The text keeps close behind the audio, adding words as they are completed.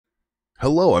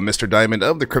Hello, I'm Mr. Diamond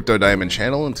of the Crypto Diamond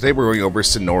channel, and today we're going over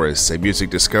Sonorus, a music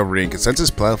discovery and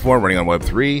consensus platform running on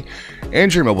Web3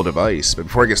 and your mobile device. But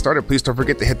before I get started, please don't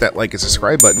forget to hit that like and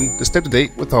subscribe button to stay up to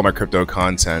date with all my crypto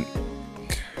content.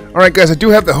 Alright guys, I do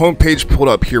have the homepage pulled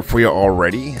up here for you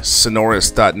already,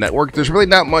 sonorus.network. There's really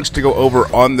not much to go over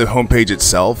on the homepage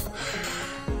itself.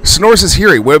 Sonorus is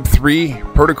here, a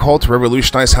Web3 protocol to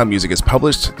revolutionize how music is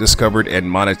published, discovered, and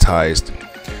monetized.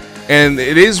 And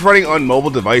it is running on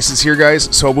mobile devices here,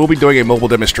 guys, so we'll be doing a mobile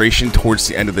demonstration towards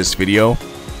the end of this video.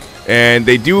 And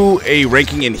they do a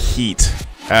ranking in heat,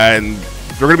 and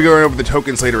we're going to be going over the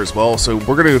tokens later as well, so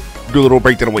we're going to do a little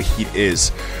breakdown of what heat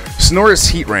is. Sonorus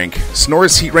Heat Rank.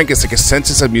 Sonorus Heat Rank is the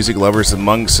consensus of music lovers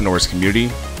among Sonorus community.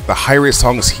 The higher a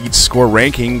song's heat score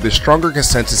ranking, the stronger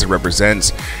consensus it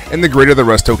represents, and the greater the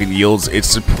Rust token yields its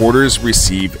supporters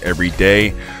receive every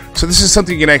day. So this is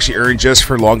something you can actually earn just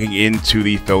for logging into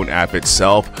the phone app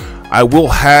itself. I will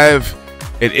have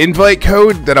an invite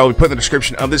code that I'll put in the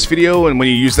description of this video, and when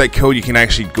you use that code you can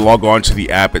actually log on to the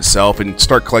app itself and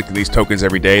start collecting these tokens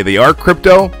every day. They are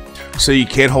crypto, so you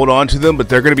can't hold on to them, but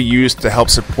they're going to be used to help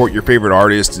support your favorite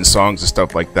artists and songs and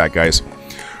stuff like that, guys.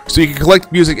 So you can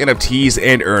collect music NFTs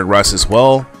and earn Rust as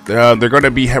well. They're going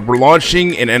to be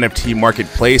launching an NFT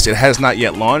marketplace. It has not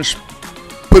yet launched,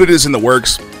 but it is in the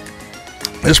works.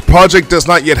 This project does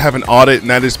not yet have an audit, and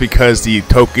that is because the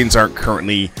tokens aren't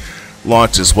currently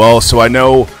launched as well. So I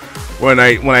know when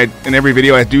I in every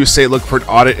video I do say look for an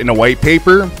audit in a white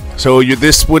paper. So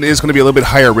this one is going to be a little bit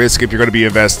higher risk if you're going to be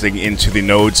investing into the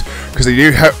nodes, because they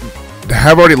do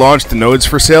have already launched the nodes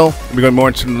for sale. We're going more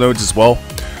into the nodes as well.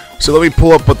 So let me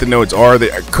pull up what the nodes are. They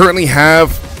currently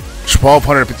have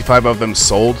 1,255 of them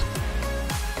sold.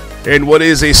 And what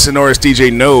is a Sonorus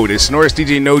DJ node? A Sonorus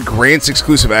DJ node grants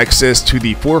exclusive access to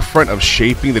the forefront of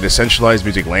shaping the decentralized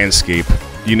music landscape.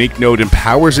 The unique node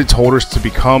empowers its holders to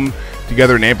become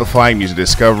together in amplifying music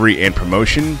discovery and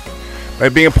promotion. By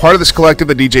being a part of this collective,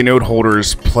 the DJ node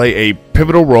holders play a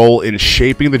pivotal role in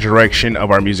shaping the direction of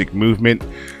our music movement.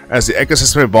 As the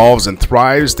ecosystem evolves and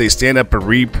thrives, they stand up and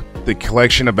reap the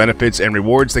collection of benefits and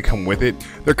rewards that come with it.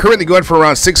 They're currently going for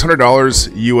around $600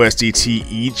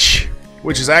 USDT each,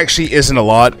 which actually isn't a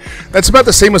lot. That's about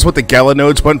the same as what the Gala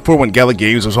nodes went for when Gala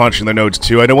Games was launching their nodes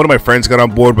too. I know one of my friends got on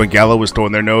board when Gala was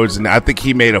throwing their nodes, and I think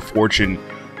he made a fortune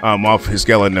off his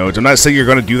Gala nodes. I'm not saying you're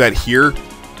going to do that here,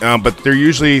 but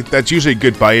that's usually a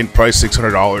good buy-in price,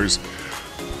 $600.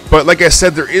 But like I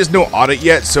said, there is no audit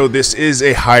yet, so this is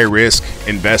a high-risk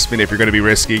investment if you're going to be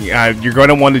risking. You're going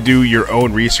to want to do your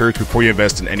own research before you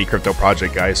invest in any crypto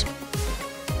project, guys.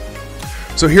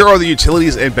 So here are the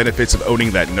utilities and benefits of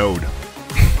owning that node.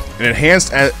 An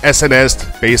enhanced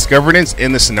SNS-based governance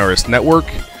in the Sonorus network,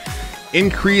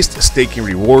 increased staking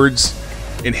rewards,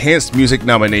 enhanced music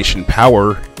nomination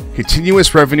power,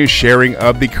 continuous revenue sharing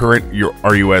of the current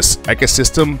RUS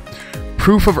ecosystem,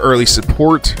 proof of early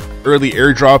support, early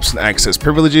airdrops and access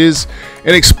privileges,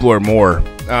 and explore more.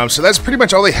 So that's pretty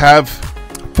much all they have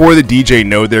for the DJ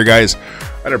node there, guys.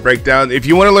 At a breakdown. If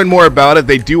you want to learn more about it,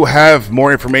 they do have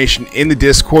more information in the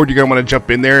Discord. You're going to want to jump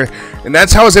in there, and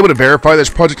that's how I was able to verify this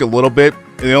project a little bit.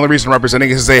 And the only reason I'm representing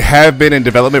it is they have been in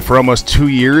development for almost 2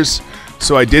 years.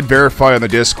 So I did verify on the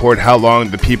Discord how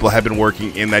long the people have been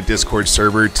working in that Discord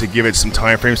server to give it some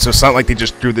time frame. So it's not like they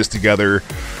just threw this together.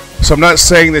 So I'm not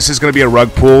saying this is going to be a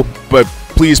rug pull, but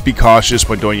please be cautious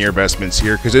when doing your investments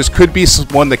here, because this could be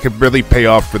one that could really pay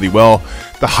off really well.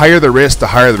 The higher the risk, the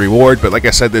higher the reward, but like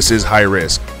I said, this is high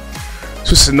risk.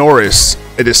 So Sonorus,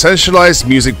 a decentralized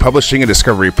music publishing and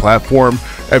discovery platform,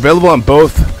 available on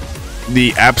both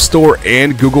the App Store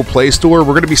and Google Play Store.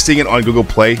 We're going to be seeing it on Google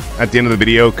Play at the end of the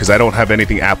video, because I don't have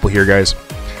anything Apple here, guys.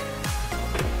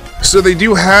 So they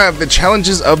do have the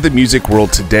challenges of the music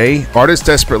world today. Artists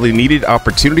desperately needed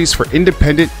opportunities for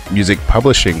independent music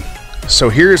publishing. So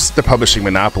here's the publishing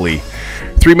monopoly.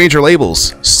 3 major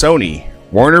labels, Sony,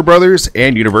 Warner Brothers,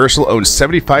 and Universal, own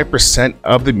 75%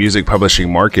 of the music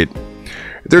publishing market.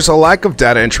 There's a lack of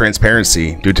data and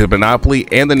transparency. Due to the monopoly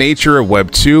and the nature of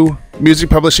Web2,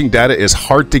 music publishing data is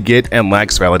hard to get and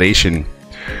lacks validation.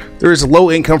 There is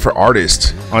low income for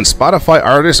artists. On Spotify,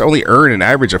 artists only earn an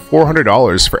average of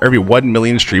 $400 for every 1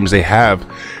 million streams they have.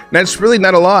 And that's really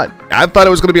not a lot. I thought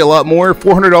it was going to be a lot more.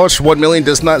 $400 for 1 million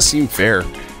does not seem fair.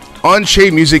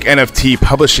 On-chain music NFT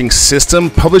publishing system.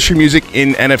 Publish your music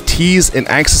in NFTs and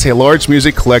access a large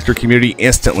music collector community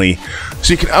instantly.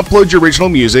 So you can upload your original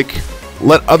music,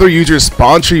 let other users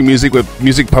sponsor your music with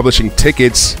music publishing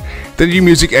tickets. Then your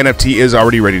music NFT is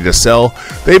already ready to sell.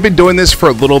 They've been doing this for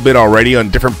a little bit already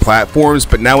on different platforms,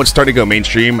 but now it's starting to go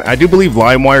mainstream. I do believe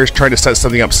LimeWire is trying to set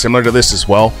something up similar to this as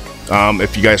well.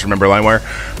 if you guys remember LimeWire.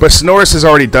 But Sonorus has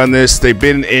already done this. They've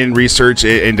been in research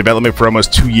and development for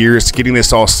almost 2 years, getting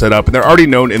this all set up, and they're already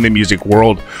known in the music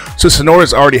world. So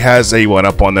Sonorus already has a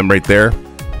one-up on them right there.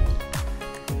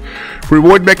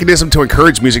 Reward mechanism to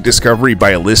encourage music discovery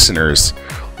by listeners.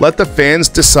 Let the fans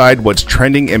decide what's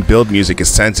trending and build music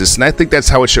consensus. And I think that's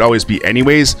how it should always be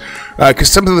anyways.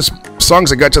 Because some of the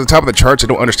songs that got to the top of the charts, I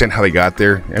don't understand how they got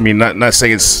there. I mean, not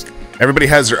saying it's... Everybody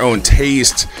has their own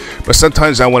taste. But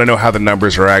sometimes I want to know how the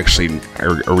numbers are actually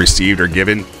are received or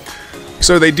given.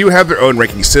 So they do have their own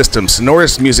ranking system.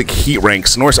 Sonorus Music Heat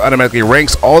Ranks. Sonorus automatically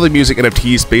ranks all the music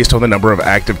NFTs based on the number of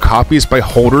active copies by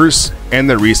holders and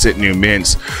the recent new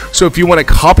mints. So if you want a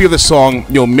copy of the song,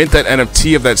 you'll mint that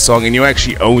NFT of that song and you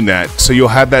actually own that. So you'll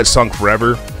have that song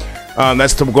forever.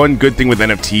 That's the one good thing with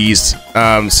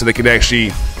NFTs. So they can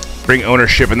actually bring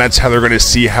ownership, and that's how they're going to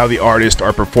see how the artists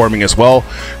are performing as well.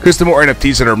 Because the more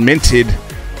NFTs that are minted,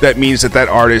 that means that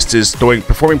artist is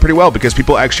performing pretty well, because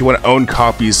people actually want to own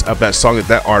copies of that song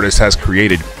that artist has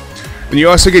created. And you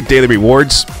also get daily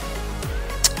rewards.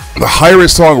 The higher a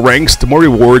song ranks, the more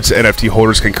rewards NFT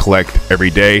holders can collect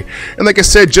every day. And like I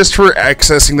said, just for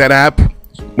accessing that app,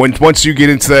 once you get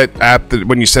into that app,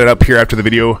 when you set it up here after the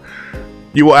video,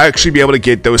 you will actually be able to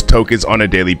get those tokens on a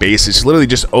daily basis. Literally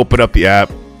just open up the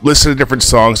app, listen to different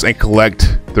songs, and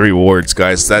collect the rewards,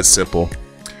 guys. It's that simple.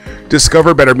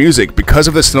 Discover better music. Because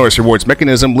of the Sonorus rewards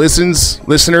mechanism,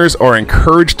 listeners are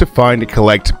encouraged to find and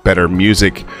collect better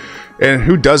music. And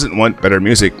who doesn't want better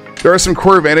music? There are some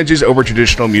core advantages over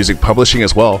traditional music publishing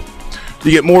as well.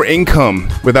 You get more income.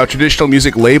 Without traditional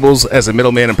music labels as a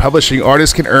middleman in publishing,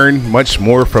 artists can earn much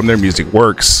more from their music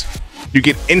works. You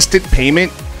get instant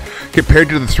payment compared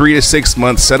to the 3 to 6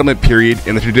 month settlement period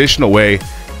in the traditional way.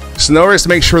 Sonorus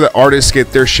makes sure that artists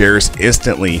get their shares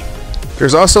instantly.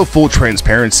 There's also full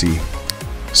transparency.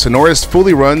 Sonorus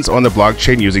fully runs on the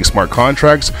blockchain using smart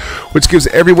contracts, which gives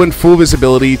everyone full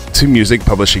visibility to music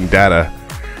publishing data.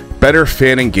 Better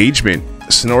fan engagement.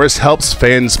 Sonorus helps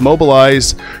fans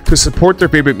mobilize to support their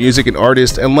favorite music and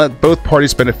artists and let both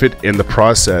parties benefit in the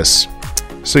process.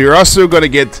 So you're also going to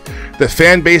get the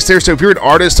fan base there. So if you're an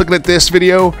artist looking at this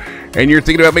video and you're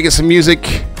thinking about making some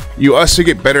music, you also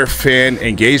get better fan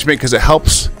engagement because it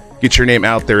helps get your name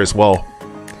out there as well.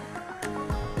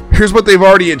 Here's what they've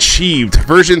already achieved.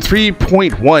 Version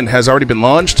 3.1 has already been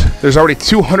launched. There's already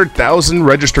 200,000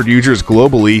 registered users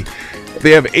globally.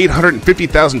 They have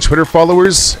 850,000 Twitter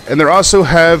followers, and they also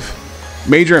have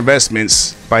major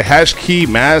investments by Hashkey,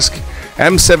 Mask,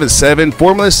 M77,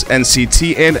 Formless,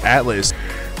 NCT, and Atlas.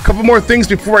 A couple more things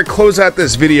before I close out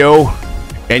this video,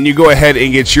 and you go ahead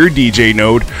and get your DJ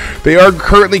node. They are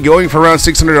currently going for around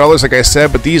 $600, like I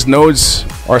said, but these nodes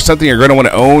are something you're going to want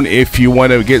to own if you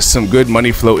want to get some good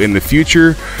money flow in the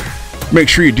future. Make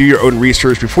sure you do your own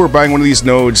research before buying one of these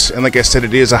nodes, and like I said,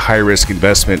 it is a high-risk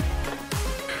investment.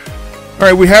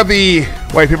 Alright, we have the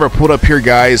white paper pulled up here,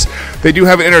 guys. They do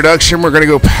have an introduction. We're going to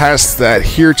go past that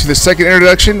here to the second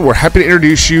introduction. We're happy to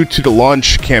introduce you to the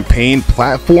launch campaign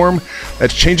platform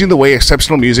that's changing the way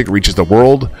exceptional music reaches the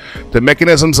world. The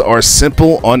mechanisms are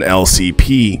simple on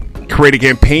LCP. Create a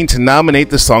campaign to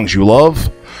nominate the songs you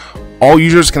love. All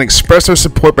users can express their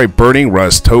support by burning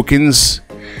Rust tokens.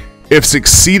 If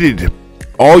succeeded,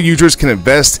 all users can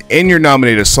invest in your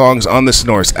nominated songs on the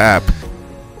Sonorus app.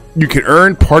 You can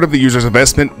earn part of the user's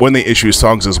investment when they issue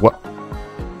songs as well.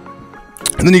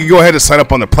 And then you can go ahead and sign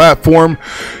up on the platform.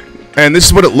 And this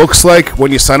is what it looks like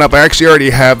when you sign up. I actually already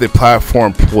have the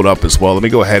platform pulled up as well. Let me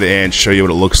go ahead and show you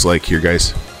what it looks like here,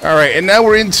 guys. Alright, and now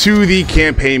we're into the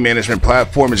campaign management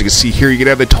platform. As you can see here, you can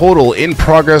have the total, in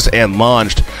progress, and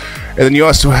launched. And then you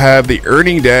also have the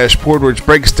earning dashboard, which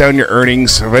breaks down your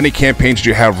earnings of any campaigns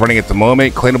you have running at the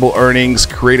moment, claimable earnings,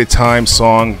 created time,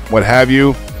 song, what have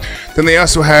you. Then they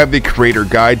also have the creator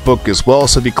guidebook as well.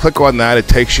 So if you click on that, it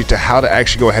takes you to how to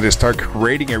actually go ahead and start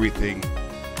creating everything.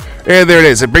 And there it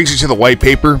is. It brings you to the white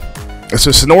paper.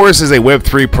 So Sonorus is a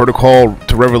Web3 protocol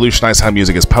to revolutionize how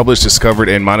music is published, discovered,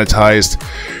 and monetized.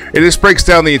 It just breaks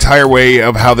down the entire way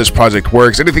of how this project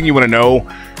works. Anything you want to know,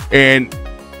 and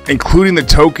including the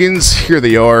tokens, here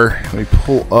they are. Let me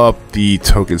pull up the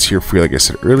tokens here for you, like I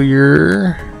said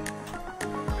earlier.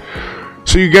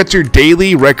 So you get your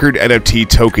daily record NFT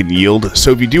token yield.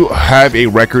 So if you do have a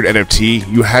record NFT,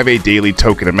 you have a daily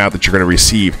token amount that you're going to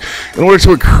receive. In order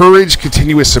to encourage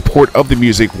continuous support of the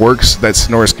music works that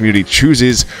Sonorus community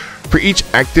chooses, for each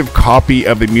active copy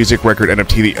of the music record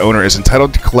NFT, the owner is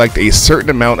entitled to collect a certain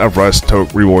amount of Rust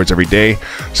rewards every day.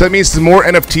 So that means the more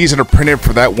NFTs that are printed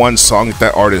for that one song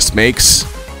that artist makes,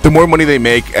 the more money they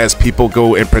make as people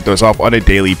go and print those off on a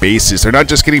daily basis. They're not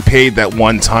just getting paid that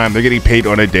one time, they're getting paid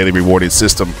on a daily rewarded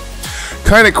system.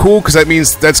 Kind of cool, because that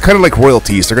means that's kind of like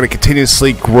royalties. They're going to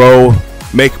continuously grow,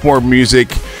 make more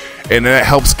music, and that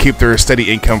helps keep their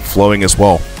steady income flowing as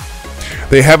well.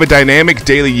 They have a dynamic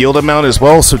daily yield amount as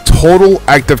well, so total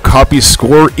active copy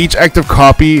score. Each active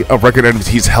copy of record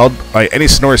NFTs held by any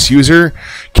Sonorus user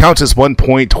counts as 1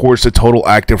 point towards the total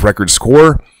active record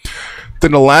score.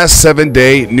 Then the last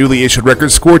 7-day newly issued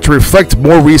record score to reflect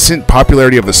more recent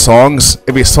popularity of the songs.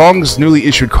 If a song's newly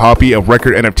issued copy of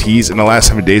record NFTs in the last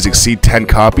 7 days exceed 10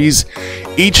 copies,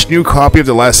 each new copy of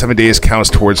the last 7 days counts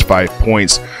towards 5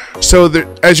 points. So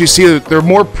as you see, there are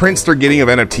more prints they're getting of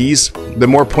NFTs, the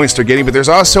more points they're getting, but there's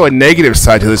also a negative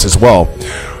side to this as well.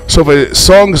 So if a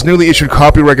song's newly issued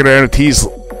copy of record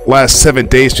NFTs last 7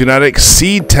 days do not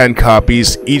exceed 10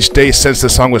 copies, each day since the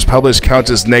song was published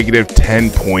counts as negative 10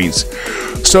 points.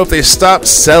 So if they stop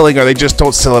selling or they just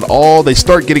don't sell at all, they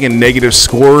start getting a negative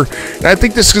score. And I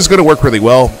think this is going to work really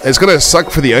well. It's going to suck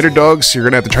for the underdogs. You're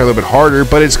going to have to try a little bit harder,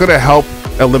 but it's going to help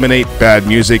eliminate bad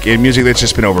music and music that's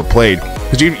just been overplayed.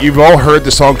 Because you've all heard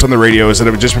the songs on the radios that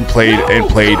have just been played and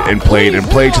played and played and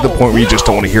played to the point where you just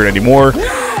don't want to hear it anymore.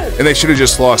 And they should have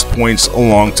just lost points a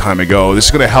long time ago. This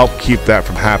is going to help keep that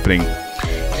from happening.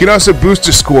 You can also boost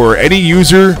a score. Any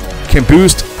user can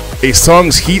boost a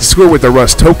song's heat score with the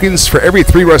Rust tokens. For every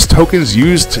 3 Rust tokens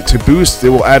used to boost, they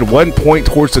will add 1 point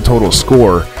towards the total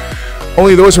score.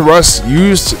 Only those Rust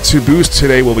used to boost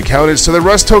today will be counted. So the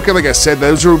Rust token, like I said,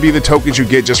 those will be the tokens you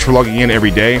get just for logging in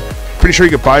every day. Pretty sure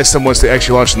you can buy some once they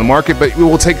actually launch in the market, but we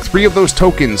will take 3 of those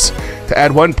tokens to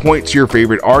add 1 point to your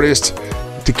favorite artist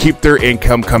to keep their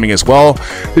income coming as well.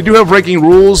 They do have ranking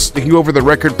rules. They can go over the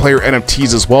record player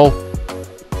NFTs as well,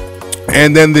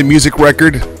 and then the music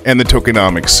record and the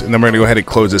tokenomics. And then we're going to go ahead and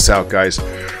close this out, guys.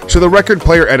 So the record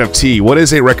player NFT. What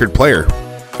is a record player?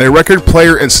 A record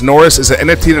player in Sonorus is an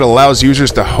NFT that allows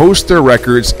users to host their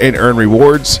records and earn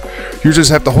rewards. Users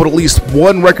have to hold at least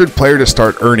 1 record player to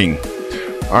start earning.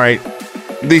 Alright,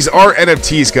 these are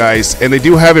NFTs, guys, and they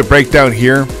do have a breakdown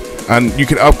here. You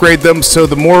can upgrade them, so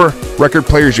the more record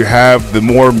players you have, the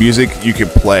more music you can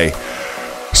play.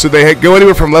 So they go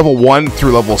anywhere from level 1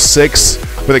 through level 6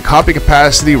 with a copy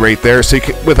capacity right there. So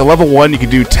with a level 1 you can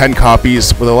do 10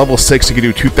 copies, with a level 6 you can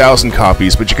do 2,000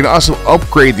 copies, but you can also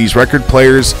upgrade these record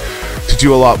players to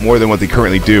do a lot more than what they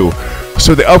currently do.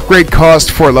 So the upgrade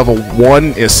cost for level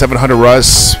 1 is 700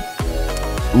 Rust,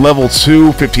 level 2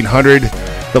 1,500,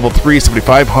 level 3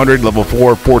 7,500, level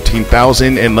 4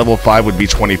 14,000, and level 5 would be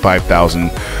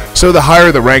 25,000. So the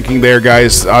higher the ranking there,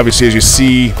 guys, obviously as you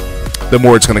see, the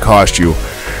more it's going to cost you.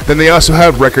 Then they also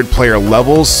have record player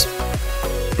levels.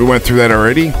 We went through that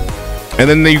already. And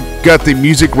then they got the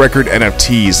music record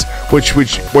NFTs, which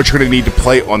you're going to need to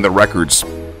play on the records.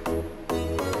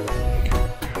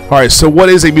 Alright, so what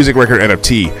is a music record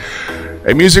NFT?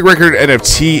 A music record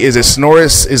NFT is a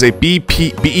Sonorus is a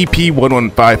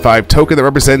BEP1155 token that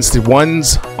represents the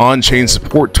one's on-chain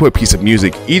support to a piece of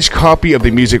music. Each copy of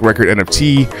the music record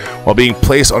NFT, while being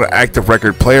placed on an active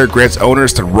record player, grants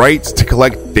owners the right to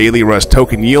collect daily Rust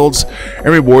token yields and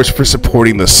rewards for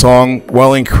supporting the song,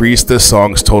 while increase the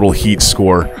song's total heat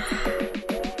score.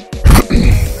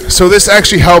 So this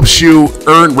actually helps you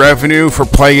earn revenue for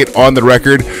playing it on the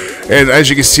record. And as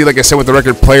you can see, like I said, with the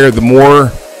record player, the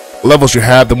more levels you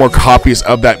have, the more copies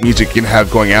of that music you can have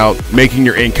going out, making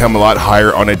your income a lot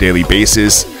higher on a daily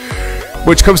basis.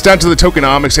 Which comes down to the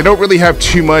tokenomics. I don't really have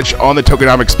too much on the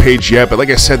tokenomics page yet, but like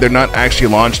I said, they're not actually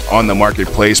launched on the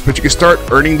marketplace, but you can start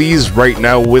earning these right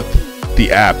now with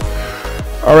the app.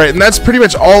 Alright, and that's pretty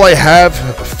much all I have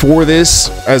for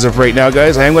this as of right now,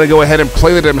 guys. I am going to go ahead and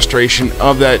play the demonstration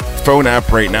of that phone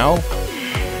app right now.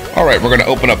 Alright, we're going to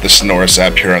open up the Sonorus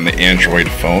app here on the Android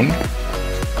phone.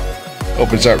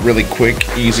 Opens out really quick,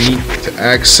 easy to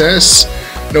access.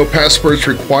 No passwords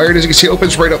required. As you can see, it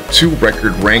opens right up to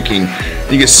record ranking.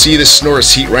 You can see the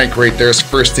Sonorus heat rank right there. It's the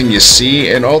first thing you see,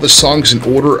 and all the songs in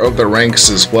order of the ranks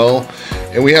as well.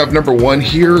 And we have number 1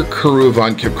 here, Kuru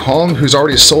Van Kip Kong, who's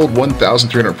already sold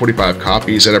 1,345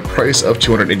 copies at a price of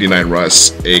 289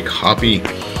 Rust a copy.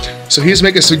 So he's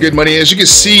making some good money. As you can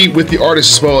see with the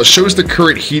artist as well, it shows the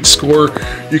current heat score.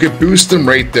 You can boost them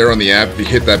right there on the app if you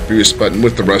hit that boost button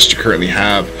with the Rust you currently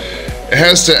have. It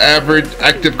has the average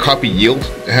active copy yield.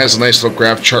 It has a nice little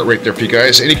graph chart right there for you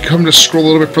guys. And you can come to scroll a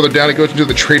little bit further down. It goes into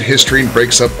the trade history and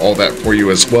breaks up all that for you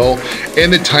as well.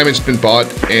 And the time it's been bought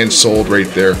and sold right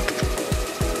there.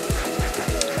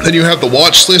 Then you have the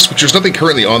watch list, which there's nothing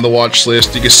currently on the watch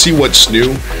list. You can see what's new.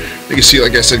 You can see,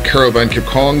 like I said, Caravan Kip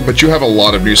Kong, but you have a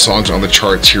lot of new songs on the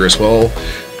charts here as well,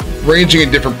 ranging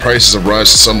in different prices of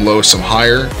Rust, some low, some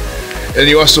higher. And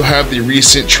you also have the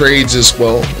recent trades as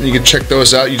well. And you can check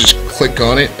those out. You just click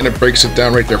on it and it breaks it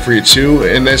down right there for you too.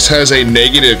 And this has a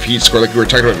negative heat score like we were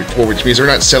talking about before, which means they're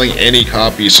not selling any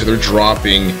copies, so they're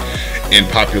dropping in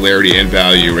popularity and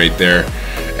value right there.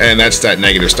 And that's that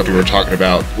negative stuff we were talking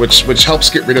about, which helps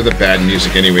get rid of the bad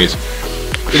music anyways.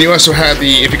 Then you also have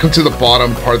the, if you come to the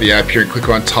bottom part of the app here and click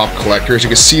on top collectors, you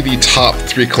can see the top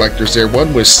 3 collectors there.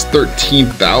 One was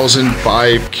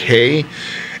 13,005K,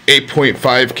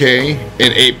 8.5K,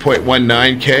 and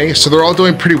 8.19K. So they're all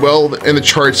doing pretty well in the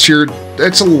charts here.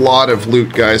 That's a lot of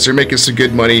loot, guys. They're making some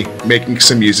good money, making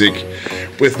some music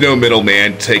with no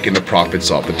middleman taking the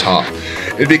profits off the top.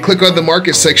 If you click on the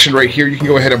market section right here, you can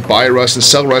go ahead and buy Rust and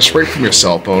sell Rust right from your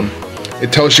cell phone.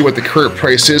 It tells you what the current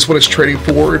price is, what it's trading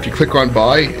for. If you click on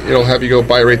buy, it'll have you go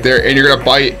buy right there, and you're gonna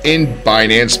buy it in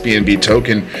Binance BNB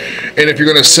token. And if you're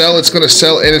gonna sell, it's gonna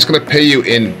sell and it's gonna pay you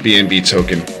in BNB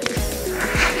token.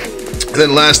 And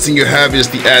then last thing you have is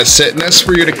the asset, and that's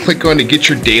where you're gonna click on to get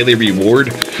your daily reward.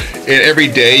 And every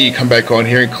day you come back on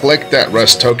here and collect that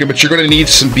Rust token, but you're gonna need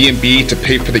some BNB to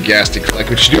pay for the gas to collect,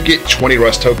 but you do get 20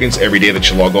 Rust tokens every day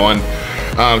that you log on.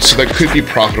 So that could be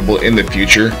profitable in the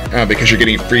future because you're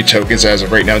getting free tokens as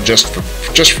of right now just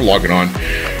for logging on,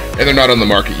 and they're not on the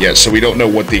market yet, so we don't know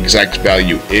what the exact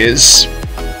value is.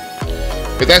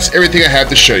 But that's everything I have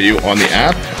to show you on the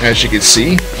app. As you can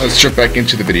see, let's jump back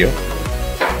into the video.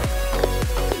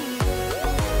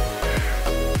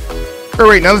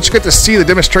 Alright, now that you get to see the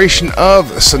demonstration of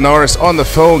Sonorus on the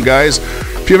phone, guys,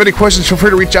 if you have any questions, feel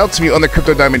free to reach out to me on the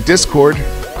Crypto Diamond Discord,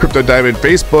 Crypto Diamond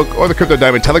Facebook, or the Crypto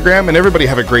Diamond Telegram, and everybody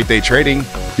have a great day trading.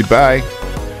 Goodbye.